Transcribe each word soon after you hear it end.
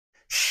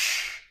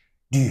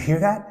Do you hear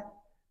that?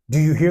 Do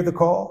you hear the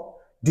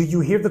call? Do you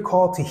hear the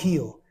call to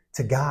heal,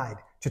 to guide,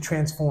 to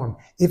transform?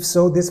 If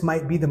so, this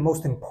might be the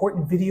most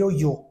important video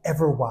you'll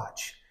ever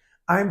watch.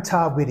 I'm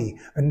Todd Whitty,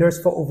 a nurse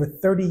for over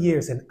 30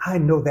 years, and I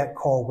know that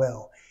call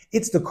well.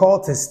 It's the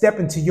call to step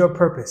into your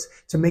purpose,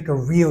 to make a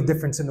real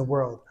difference in the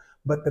world.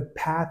 But the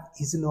path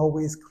isn't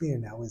always clear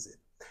now, is it?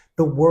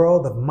 The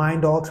world of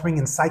mind-altering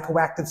and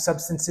psychoactive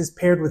substances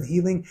paired with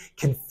healing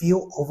can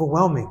feel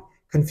overwhelming,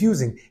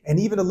 confusing, and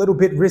even a little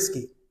bit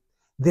risky.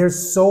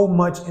 There's so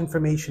much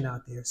information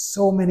out there,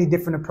 so many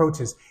different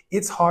approaches.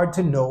 It's hard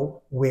to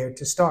know where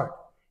to start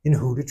and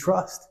who to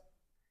trust.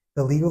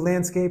 The legal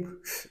landscape?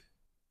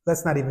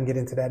 Let's not even get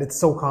into that. It's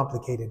so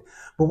complicated.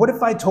 But what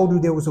if I told you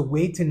there was a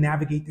way to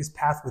navigate this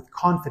path with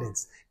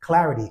confidence,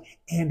 clarity,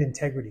 and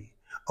integrity?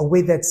 A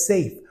way that's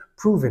safe,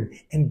 proven,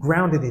 and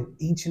grounded in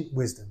ancient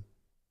wisdom.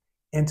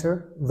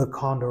 Enter the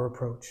Condor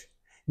approach.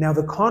 Now,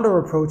 the Condor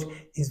approach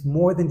is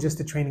more than just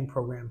a training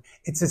program.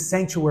 It's a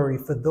sanctuary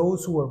for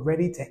those who are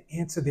ready to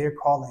answer their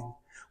calling.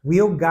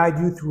 We'll guide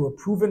you through a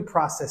proven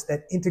process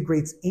that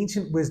integrates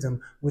ancient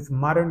wisdom with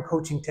modern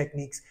coaching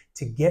techniques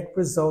to get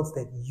results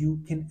that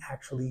you can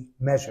actually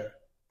measure.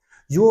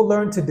 You'll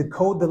learn to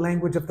decode the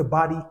language of the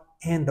body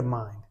and the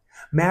mind,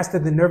 master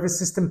the nervous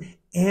system,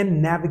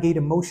 and navigate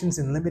emotions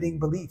and limiting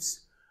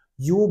beliefs.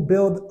 You'll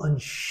build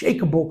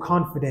unshakable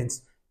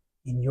confidence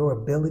in your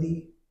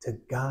ability to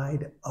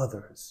guide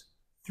others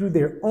through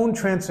their own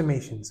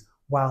transformations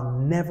while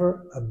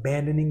never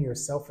abandoning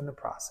yourself in the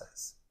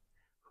process.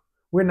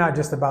 We're not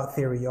just about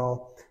theory,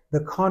 y'all. The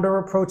Condor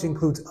approach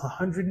includes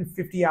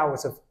 150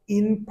 hours of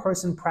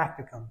in-person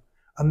practicum,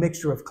 a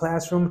mixture of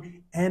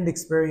classroom and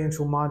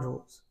experiential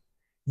modules.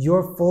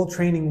 Your full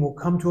training will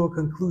come to a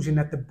conclusion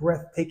at the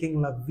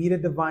breathtaking La Vida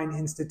Divine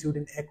Institute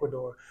in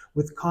Ecuador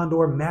with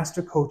Condor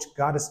Master Coach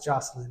Goddess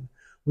Jocelyn,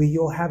 where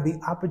you'll have the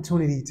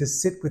opportunity to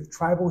sit with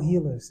tribal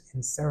healers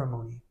in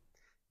ceremony.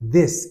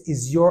 This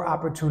is your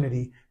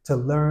opportunity to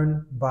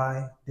learn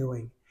by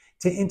doing,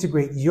 to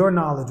integrate your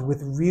knowledge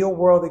with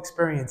real-world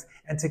experience,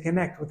 and to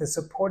connect with a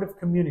supportive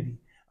community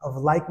of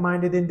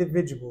like-minded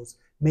individuals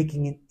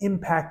making an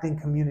impact in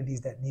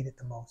communities that need it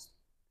the most.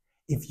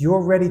 If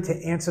you're ready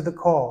to answer the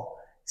call,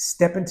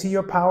 step into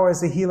your power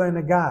as a healer and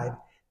a guide,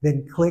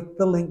 then click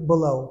the link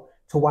below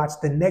to watch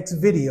the next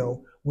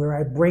video where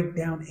I break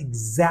down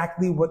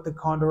exactly what the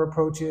Condor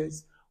approach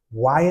is,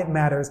 why it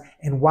matters,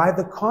 and why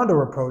the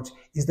Condor approach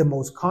is the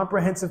most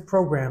comprehensive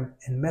program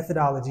and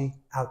methodology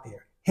out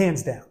there,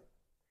 hands down.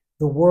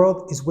 The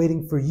world is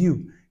waiting for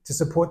you to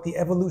support the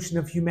evolution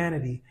of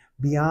humanity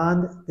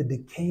beyond the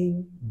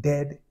decaying,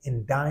 dead,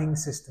 and dying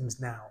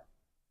systems now.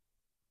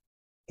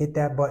 Hit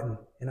that button,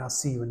 and I'll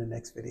see you in the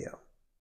next video.